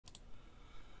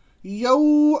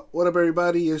Yo, what up,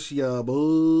 everybody? It's ya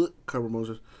boy, Cover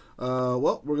Moses.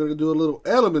 Well, we're gonna do a little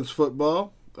elements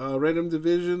football, random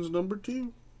divisions number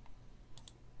 2.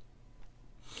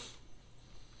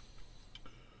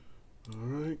 All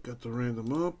right, got the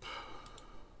random up.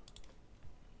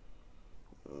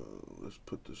 Let's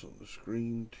put this on the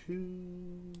screen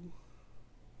too.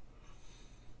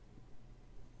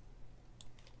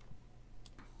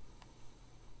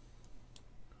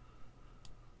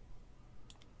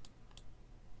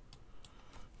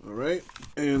 All right,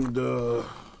 and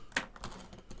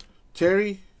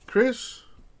Terry, Chris,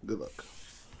 good luck.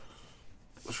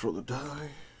 Let's roll the die.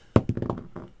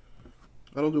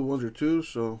 I don't do ones or twos,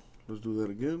 so let's do that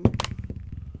again.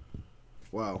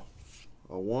 Wow,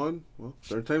 a 1. Well,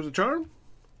 third time's the charm.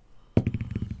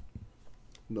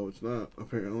 No, it's not,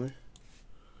 apparently.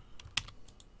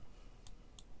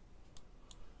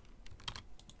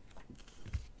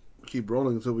 Keep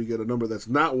rolling until we get a number that's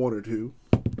not 1 or 2.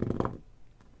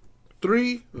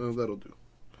 3, that'll do.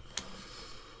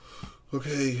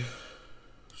 Okay,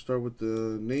 start with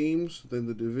the names, then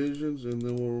the divisions, and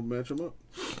then we'll match them up.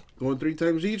 Going 3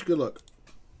 times each. Good luck.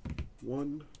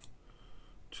 1,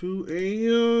 2,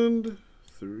 and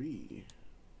 3.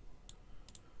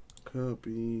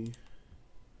 Copy,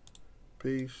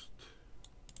 paste,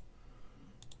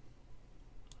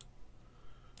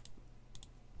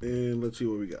 and let's see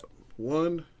what we got.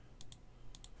 1,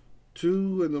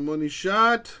 2, and the money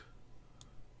shot.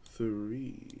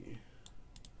 3.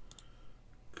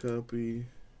 Copy,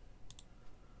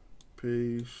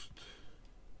 paste,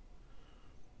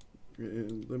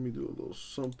 and let me do a little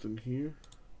something here.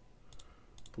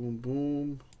 Boom,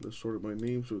 boom. Let's sort it by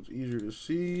name so it's easier to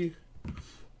see.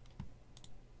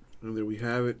 And there we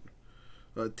have it.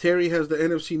 Terry has the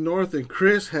NFC North, and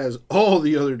Chris has all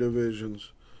the other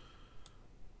divisions.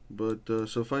 But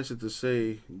suffice it to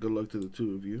say, good luck to the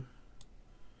two of you.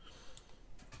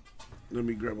 Let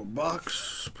me grab a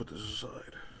box, put this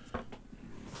aside.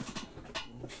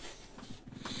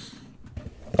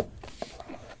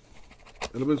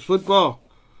 Elements football.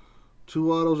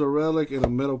 2 autos, a relic, and a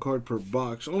metal card per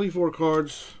box. Only 4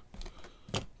 cards,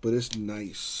 but it's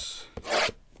nice.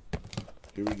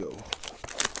 Here we go.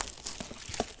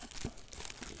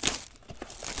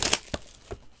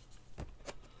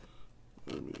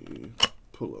 Let me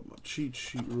pull up my cheat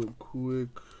sheet real quick.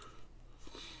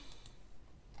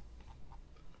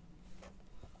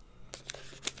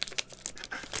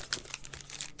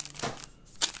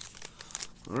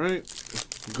 All right.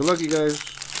 Good luck, you guys.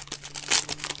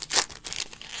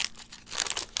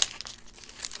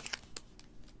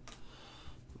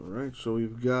 All right, so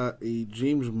we've got a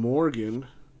James Morgan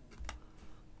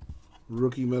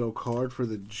rookie metal card for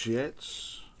the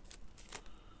Jets.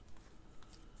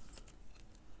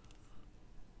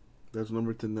 That's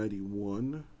numbered to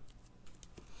 91.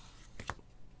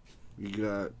 You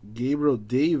got Gabriel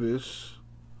Davis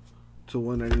to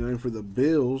 199 for the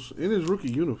Bills in his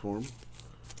rookie uniform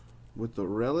with the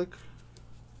relic.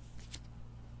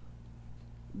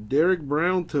 Derek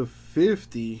Brown to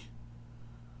 50.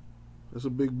 That's a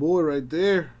big boy right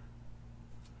there.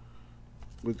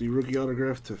 With the rookie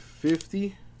autograph to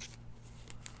 50.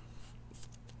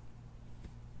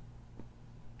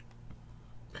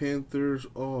 Panthers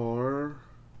are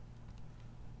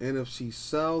NFC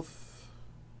South.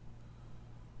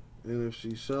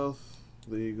 NFC South.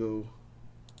 There you go.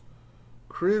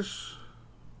 Chris.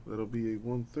 That'll be a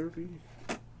 130.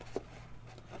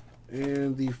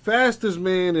 And the fastest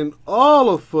man in all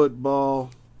of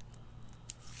football.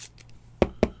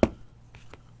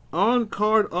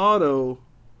 On-card auto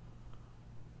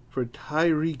for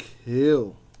Tyreek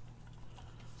Hill.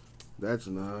 That's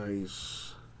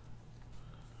nice.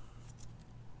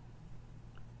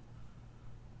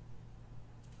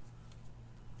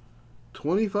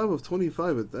 $25 of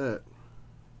 25 at that.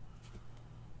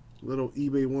 Little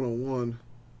eBay 101.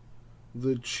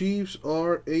 The Chiefs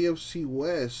are AFC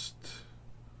West.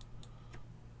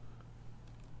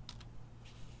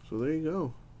 So there you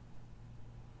go.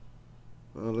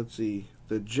 Let's see.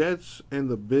 The Jets and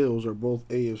the Bills are both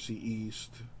AFC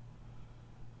East.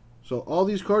 So all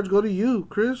these cards go to you,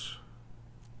 Chris.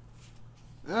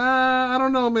 I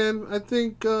don't know, man. I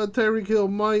think Tyreek Hill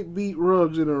might beat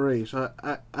Ruggs in a race.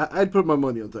 I'd put my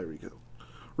money on Tyreek Hill.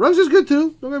 Ruggs is good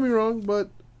too. Don't get me wrong, but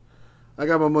I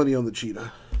got my money on the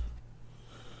cheetah.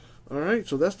 All right,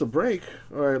 so that's the break.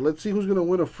 All right, let's see who's going to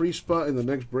win a free spot in the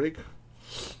next break.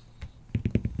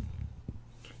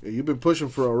 Yeah, you've been pushing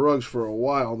for a Ruggs for a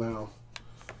while now.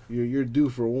 You're due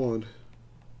for one.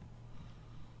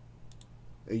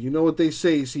 And you know what they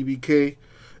say, CBK.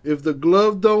 If the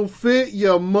glove don't fit,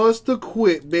 you must have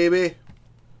quit, baby.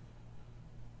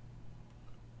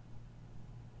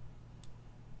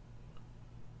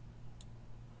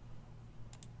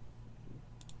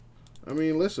 I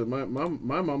mean, listen, my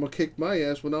mama kicked my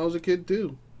ass when I was a kid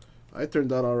too. I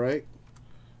turned out all right,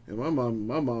 and my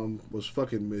mom was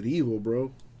fucking medieval,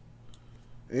 bro.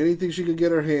 Anything she could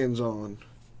get her hands on,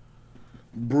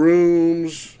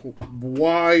 brooms,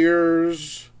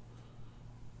 wires,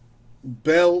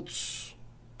 belts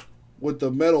with the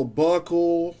metal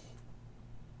buckle,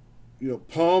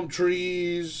 palm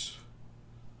trees,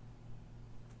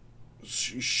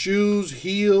 shoes,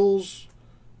 heels,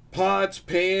 pots,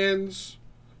 pans,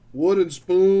 wooden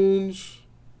spoons.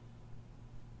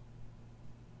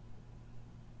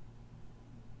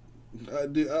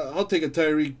 I'll take a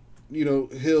Tyreek,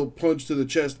 Hill punch to the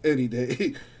chest any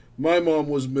day. My mom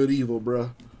was medieval,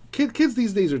 bruh. Kids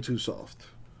these days are too soft.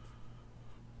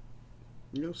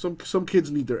 Some kids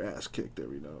need their ass kicked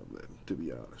every now and then, to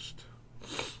be honest.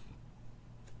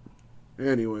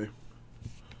 Anyway,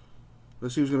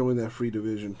 let's see who's gonna win that free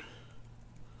division.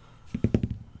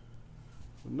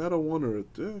 Not a one or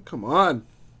a come on.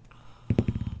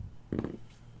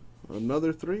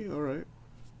 Another 3? Alright.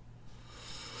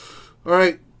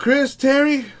 Alright, Chris,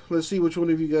 Terry, let's see which one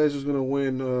of you guys is gonna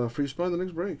win free spot in the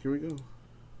next break. Here we go.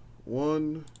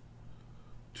 1,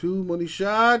 2, money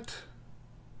shot.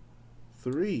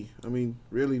 3. I mean,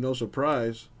 really no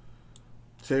surprise.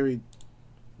 Terry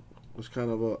was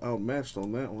kind of outmatched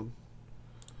on that one.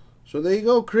 So there you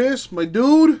go, Chris, my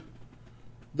dude.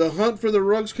 The hunt for the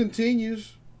rugs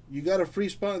continues. You got a free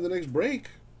spot in the next break.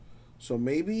 So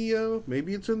maybe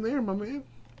it's in there, my man.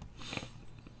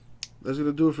 That's going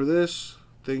to do it for this.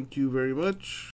 Thank you very much.